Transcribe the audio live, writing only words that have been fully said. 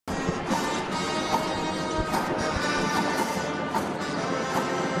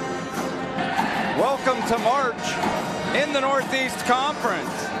to March in the Northeast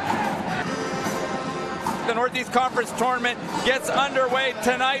Conference. The Northeast Conference tournament gets underway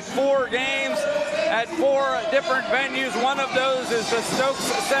tonight. 4 games at 4 different venues. One of those is the Stokes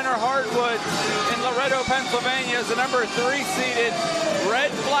Center Hardwood in Loretto, Pennsylvania, as the number 3 seeded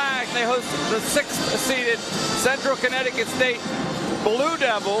Red Flag. They host the 6th seeded Central Connecticut State Blue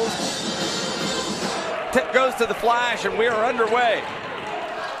Devils. Tip goes to the Flash, and we are underway.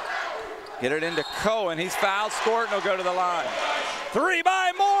 Get it into Cohen. He's fouled, scored, and he'll go to the line. 3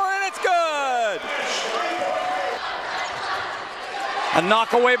 by Moore, and it's good. A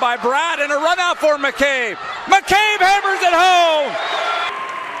knock away by Brad, and a run out for McCabe. McCabe hammers it home.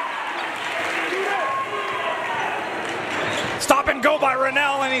 Stop and go by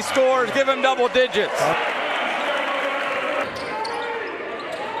Rennell, and he scores. Give him double digits.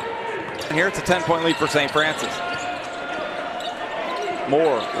 And here it's a 10-point lead for St. Francis.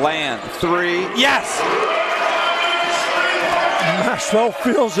 Moore, Land, 3. Yes! Maxwell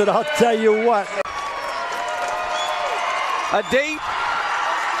feels it, I'll tell you what. A date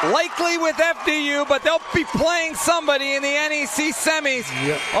likely with FDU, but they'll be playing somebody in the NEC semis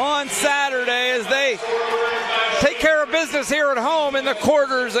on Saturday as they take care of business here at home in the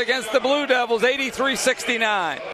quarters against the Blue Devils, 83-69.